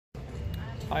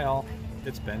Hi all,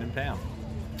 it's Ben and Pam.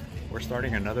 We're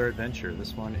starting another adventure.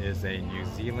 This one is a New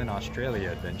Zealand-Australia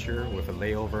adventure with a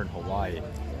layover in Hawaii.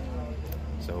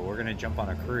 So we're going to jump on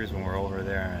a cruise when we're over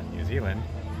there in New Zealand.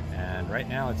 And right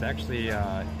now it's actually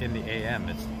in the AM,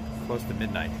 it's close to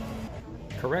midnight.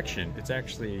 Correction, it's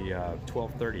actually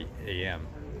 12:30 AM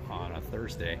on a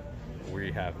Thursday. We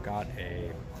have got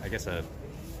a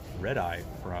red eye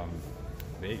from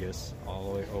Vegas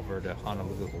all the way over to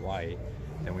Honolulu, Hawaii.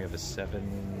 Then we have a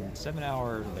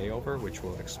seven-hour layover, which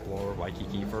will explore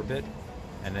Waikiki for a bit,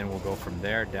 and then we'll go from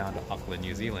there down to Auckland,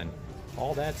 New Zealand.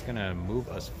 All that's gonna move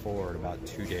us forward about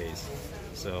 2 days.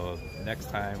 So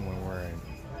next time when we're in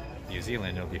New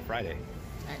Zealand, it'll be Friday.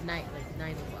 At night, like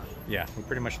 9 o'clock. Yeah, we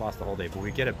pretty much lost the whole day, but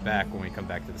we get it back when we come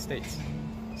back to the States.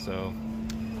 So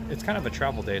it's kind of a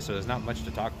travel day, so there's not much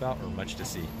to talk about or much to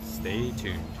see. Stay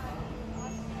tuned.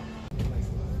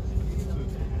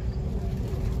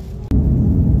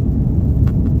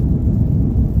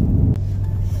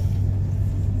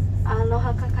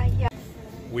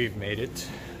 We've made it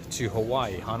to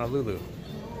Hawaii, Honolulu.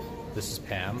 This is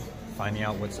Pam, finding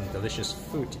out what some delicious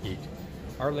food to eat.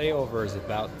 Our layover is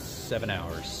about 7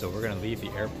 hours, so we're gonna leave the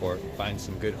airport, find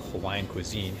some good Hawaiian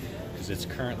cuisine, because it's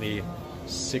currently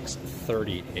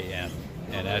 6:30 AM.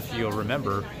 And if you'll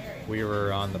remember, we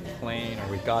were on the plane,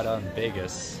 or we got on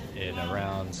Vegas in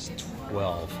around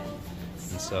 12.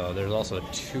 And so there's also a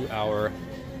 2-hour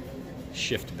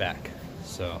shift back.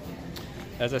 So,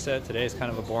 as I said, today is kind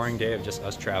of a boring day of just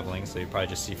us traveling, so you probably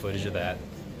just see footage of that.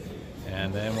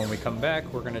 And then when we come back,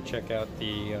 we're going to check out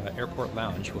the airport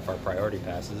lounge with our priority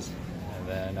passes, and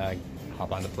then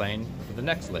hop on the plane for the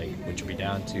next leg, which will be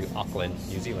down to Auckland,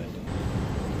 New Zealand.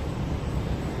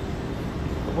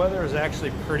 The weather is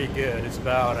actually pretty good. It's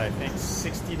about, I think,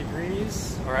 60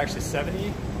 degrees, or actually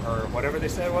 70, or whatever they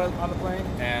said was on the plane.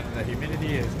 And the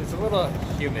humidity it's a little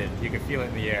humid. You can feel it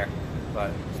in the air,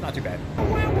 but it's not too bad.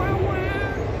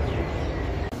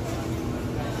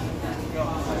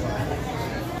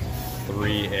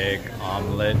 3-egg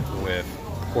omelet with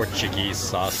Portuguese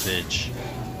sausage.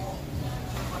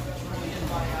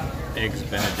 Eggs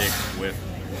Benedict with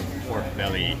pork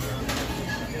belly.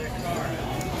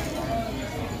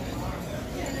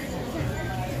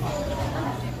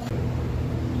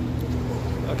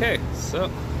 Okay, so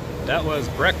that was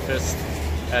breakfast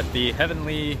at the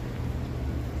Heavenly.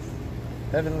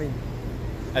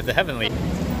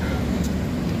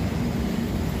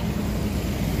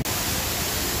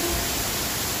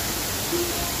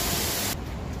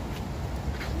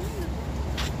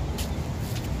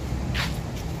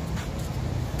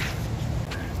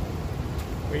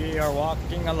 We are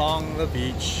walking along the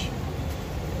beach,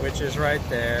 which is right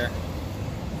there,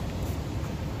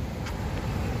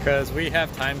 because we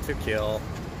have time to kill.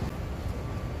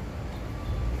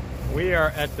 We are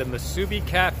at the Musubi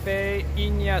Cafe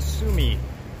in Yasumi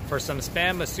for some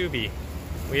spam musubi.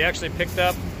 We actually picked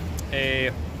up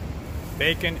a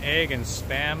bacon, egg, and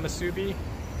spam musubi,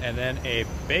 and then a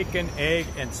bacon, egg,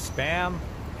 and spam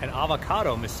and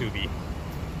avocado musubi.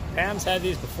 Pam's had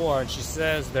these before and she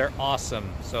says they're awesome,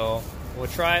 so we'll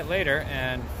try it later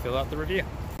and fill out the review.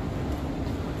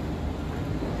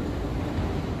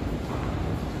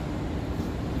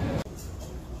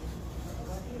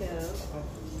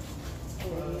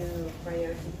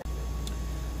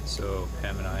 So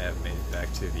Pam and I have made it back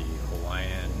to the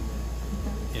Hawaiian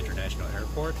International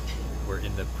Airport. We're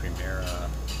in the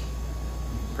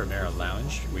Primera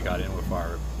Lounge. We got in with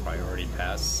our Priority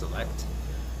Pass Select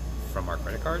from our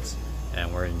credit cards,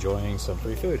 and we're enjoying some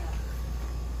free food.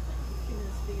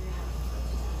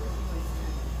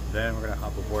 Then we're gonna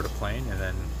hop aboard a plane, and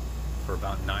then for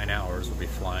about 9 hours we'll be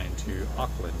flying to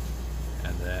Auckland,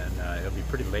 and then it'll be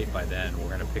pretty late by then. We're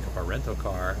gonna pick up our rental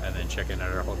car and then check in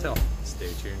at our hotel.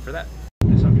 Stay tuned for that.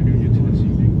 This afternoon into this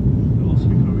evening, we'll also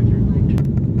be coming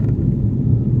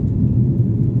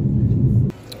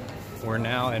through. We're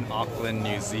now in Auckland,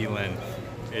 New Zealand.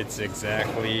 It's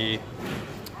exactly,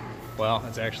 well,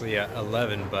 it's actually at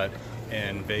 11, but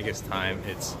in Vegas time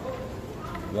it's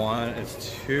 1, it's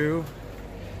 2,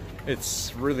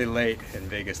 it's really late in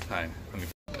Vegas time.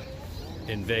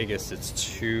 In Vegas it's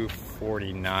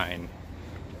 2:49,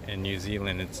 in New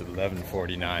Zealand it's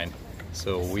 11:49,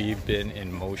 so we've been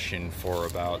in motion for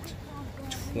about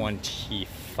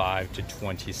 25 to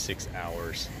 26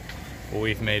 hours. Well,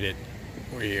 we've made it.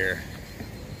 We're here.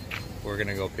 We're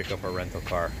gonna go pick up our rental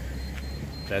car.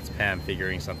 That's Pam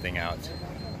figuring something out.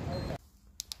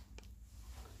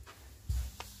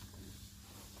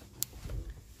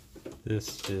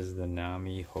 This is the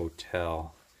Nami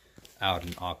Hotel out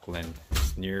in Auckland.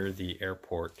 It's near the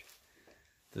airport.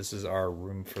 This is our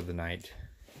room for the night.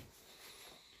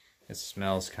 It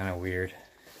smells kind of weird.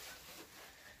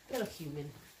 A little human.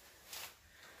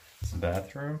 It's the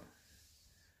bathroom.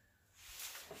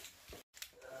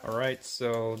 Alright,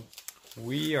 so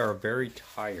we are very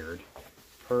tired.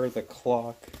 Per the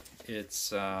clock, it's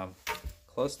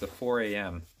close to 4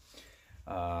 a.m.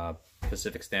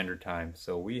 Pacific Standard Time.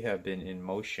 So we have been in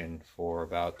motion for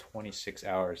about 26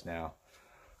 hours now.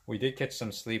 We did catch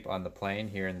some sleep on the plane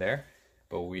here and there,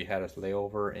 but we had a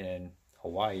layover in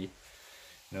Hawaii.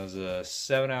 And it was a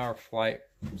 7-hour flight,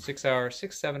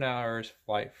 7 hours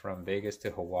flight from Vegas to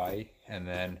Hawaii, and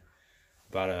then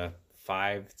about a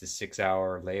 5 to 6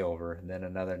 hour layover, and then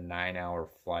another 9-hour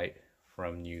flight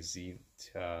from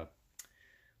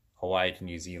Hawaii to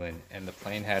New Zealand. And the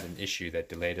plane had an issue that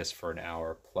delayed us for an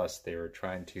hour, plus they were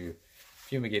trying to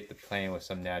fumigate the plane with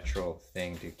some natural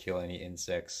thing to kill any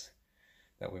insects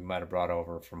that we might have brought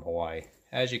over from Hawaii.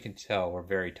 As you can tell, we're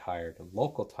very tired. The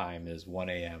local time is 1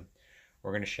 a.m.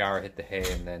 We're going to shower, hit the hay,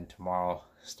 and then tomorrow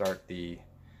start the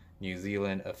New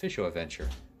Zealand official adventure.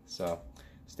 So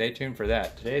stay tuned for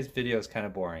that. Today's video is kind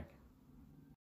of boring.